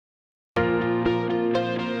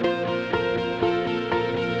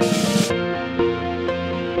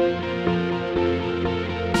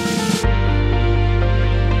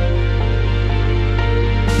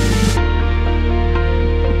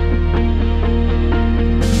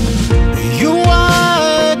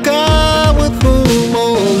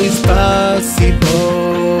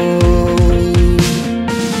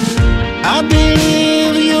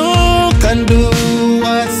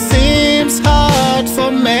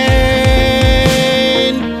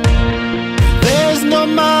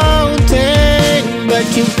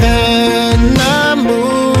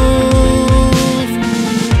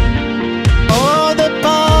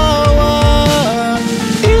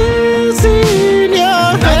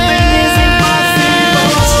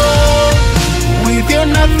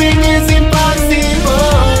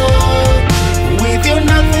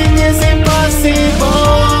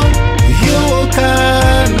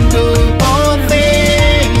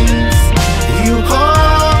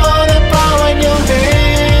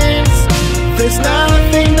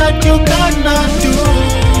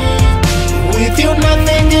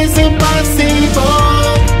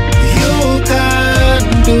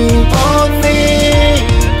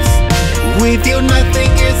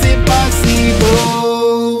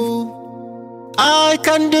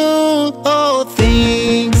can do all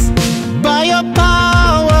things by your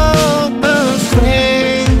power and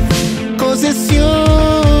strength, 'cause it's you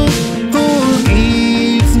who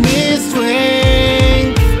gives me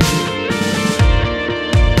strength.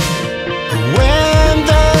 When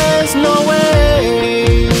there's no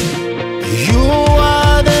way, you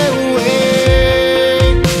are the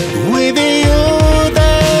way. With you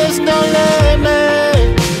there's no limit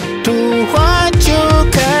to what you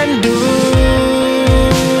can do.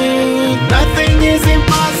 Nothing is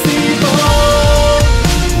impossible.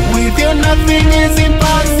 With you nothing is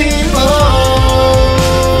impossible.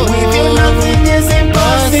 With you nothing is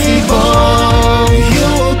impossible.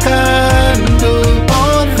 You can do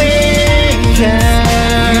all things.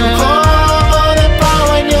 You hold all the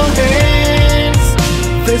power in your hands.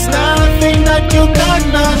 There's nothing that you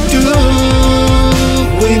cannot do.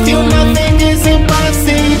 With you nothing is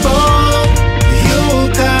impossible. You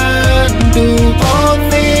can do all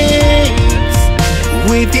things.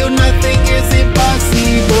 With you nothing is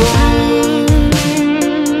impossible.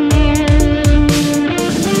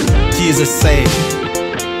 Jesus said,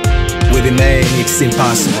 with the man it's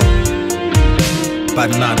impossible, but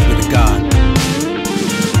not with God.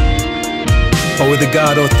 For with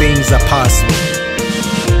God all things are possible.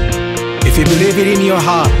 If you believe it in your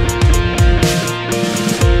heart,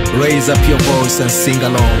 raise up your voice and sing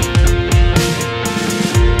along.